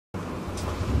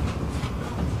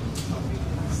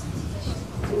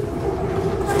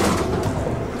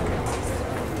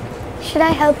Should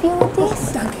I help you with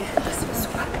these? Danke, das war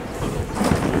super.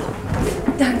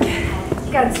 Danke,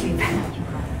 ganz lieb.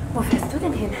 Wo fährst du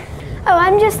denn hin? Oh,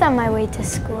 I'm just on my way to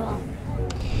school.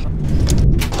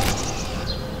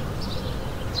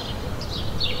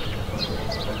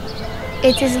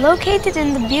 It is located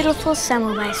in the beautiful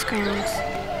Semmelweis grounds.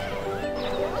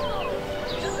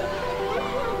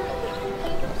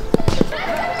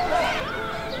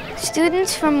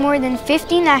 Students from more than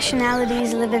 50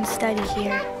 nationalities live and study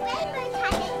here.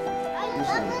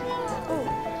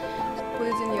 Put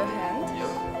it in your hand,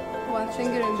 one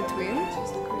finger in between,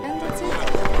 and that's it.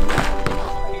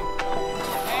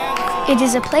 It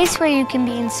is a place where you can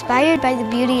be inspired by the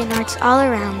beauty and arts all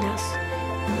around us.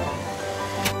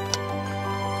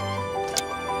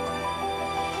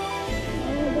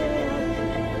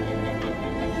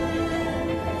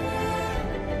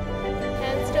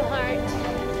 Hands to heart.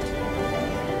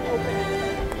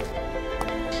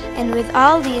 And with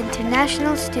all the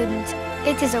international students,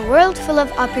 it is a world full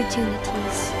of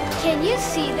opportunities. Can you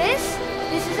see this?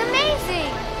 This is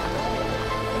amazing!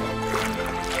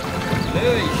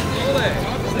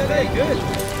 Very good.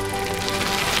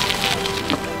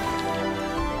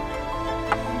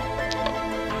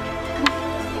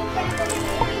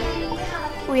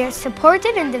 We are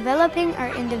supported in developing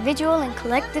our individual and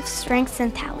collective strengths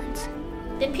and talents.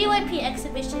 The PYP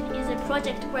exhibition is a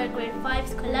project where grade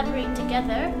 5s collaborate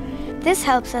together. This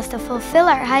helps us to fulfill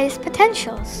our highest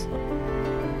potentials.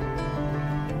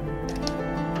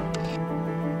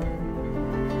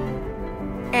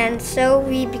 And so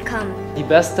we become die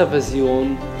beste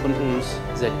Version von uns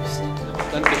selbst.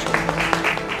 Dankeschön.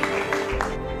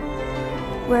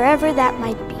 Wherever that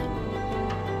might be.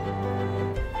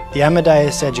 The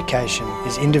Amadeus education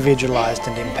is individualised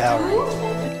and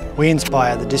empowering. We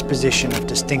inspire the disposition of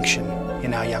distinction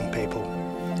in our young people,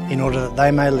 in order that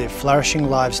they may live flourishing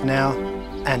lives now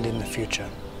and in the future.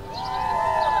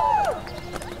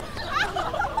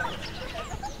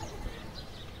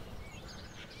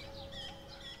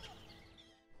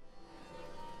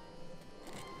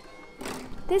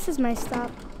 This is my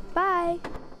stop. Bye.